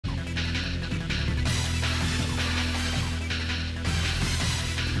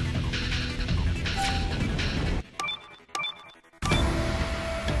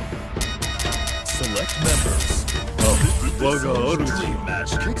我が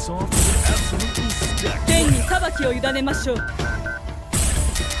主天に裁きを委ねましょう。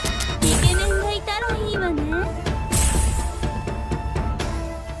イケメンがいたらいいわね。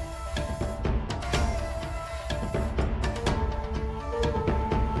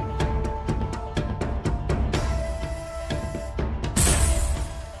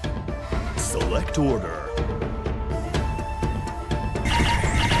Select order。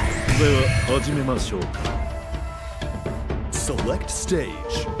では始めましょうか。Select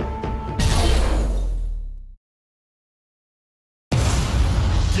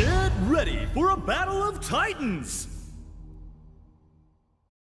stage。Get ready for a battle of titans!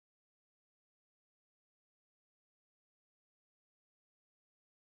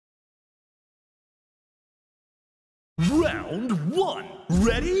 Round 1.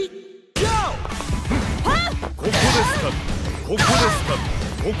 Ready? Go! ここですか。ここですか。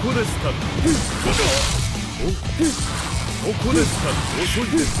ここですか。ここですか。遅い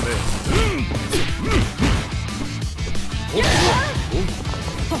ですね。こ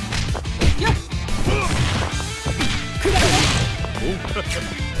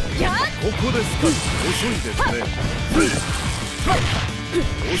こですか。遅いですね。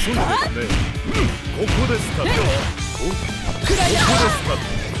遅いですね。ここですか。ここですか。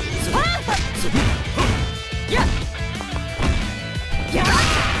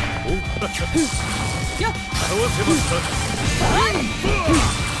合わせました。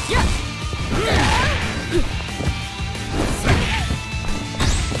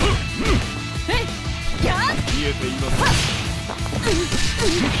見えています。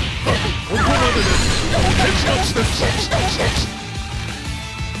ここまでです。天罰です。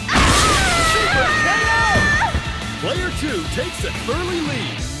Player 2 takes an early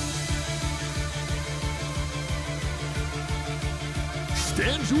lead.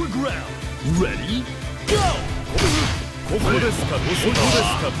 Stand your ground. Ready? Go! ここですか。遅いです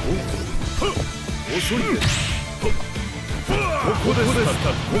か。遅いです。ここですか。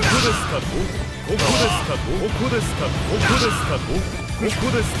ここですか。ここですか。ここですか。ここですか。ここで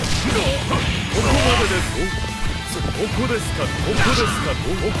すか。ここまでです。ここですか。ここですか。こ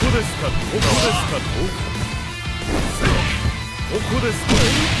こですか。ここですか。ここですか。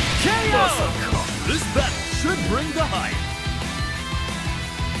まさか。This battle should bring the hype.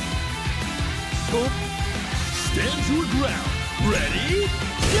 Stand your ground. Ready?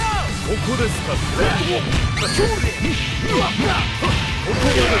 Go! ここですか。ここまでで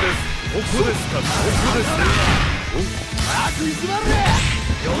す。ここですか。ここですか。あくいつまれ。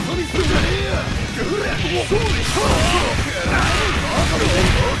よそ見すんじゃねえよ。くれ。そうでしょ。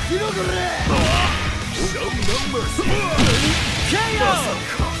起きろくれ。Show no mercy. KO.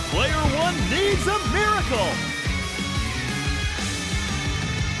 Player 1 needs a miracle.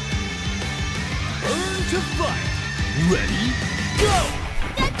 Learn to fight. Ready? Go.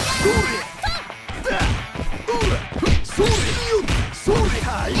 それ。それ。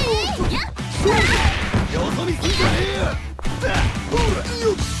はい。それ。よそ見すんじゃねえよ。ほら。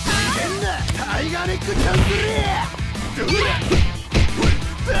変なタイガーネックキャンセル。それ。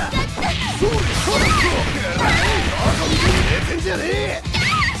それ。寝てんじゃねえ。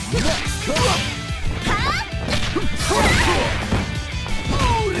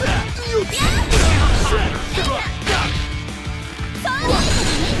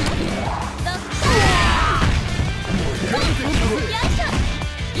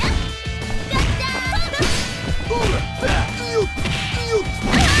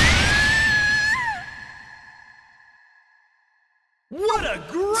What a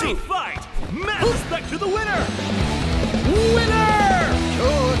great fight! Mass respect to the winner! Winner! 今日は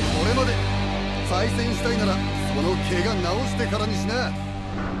これまで。再戦したいならその怪我治してからにしな。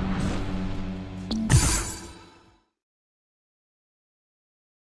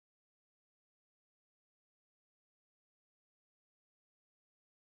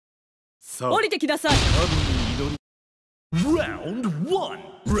降りてきなさい。Round 1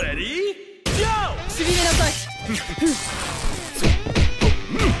 Ready? Go! しびれなさい。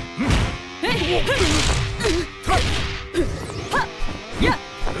やっ。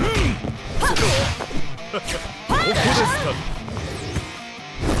ここですか。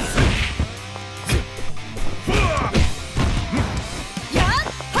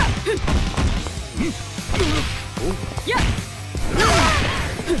やっ。やっ。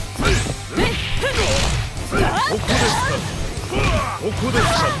ここで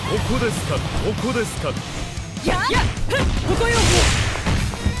すか。ここですか。ここですか。ここですか。やっ。ここよ。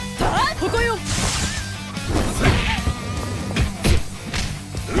ここよ。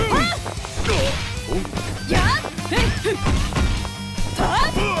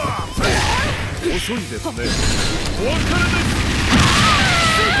遅い遅いですね。お別れです。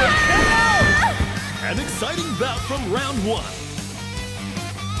An exciting bout from round 1.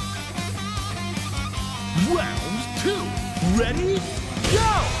 Round 2. Ready? Go!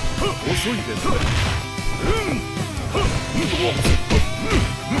 遅いですね。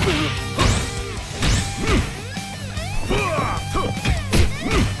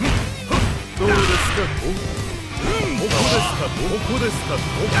どうですかと？ここですかと？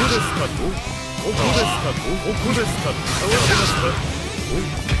ここですかと？ここですかと？ここですかと？ここですかと？変わりました。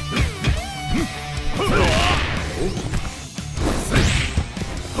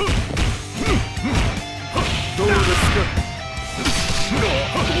どうですか？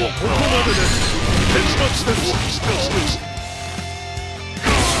ここまでです。天罰です。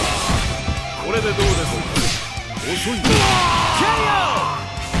これでどうです？遅い。KO!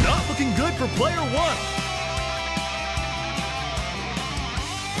 Not looking good for player 1.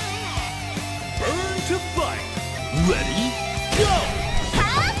 Burn to fight. Ready? Go!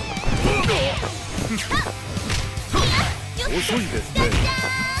 遅いですね。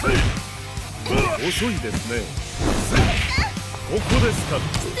遅いですね。ここですか。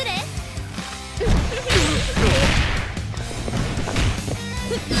失礼。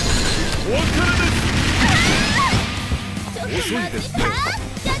お別れです。遅いですね。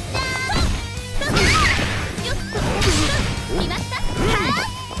いました。行くわ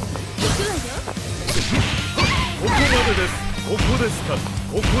よ。ここまでです。ここですか。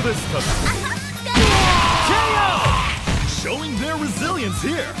ここですか。KO! Showing their resilience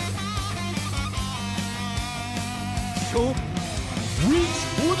here. So, reach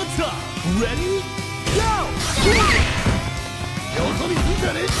for the top. Ready? Go! よそ見すんじ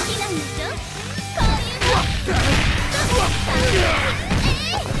ゃねえ。好きなんでしょ。こういうの。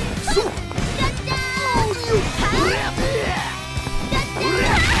そう。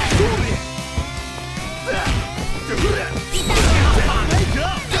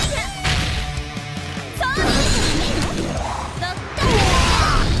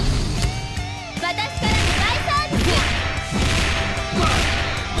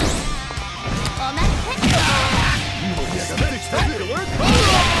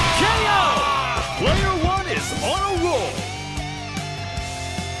Player 1 is on a roll.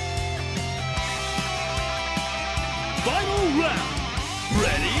 Final round.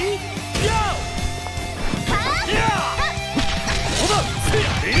 Ready? Go! Hold up!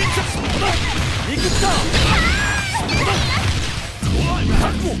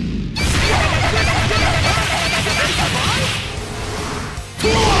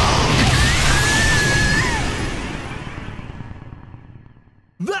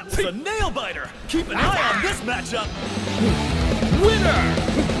 That's a nail biter! Keep an eye on this matchup! Winner!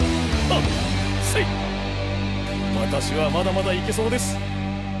 私はまだまだいけそうです。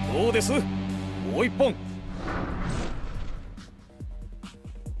どうです？もう一本。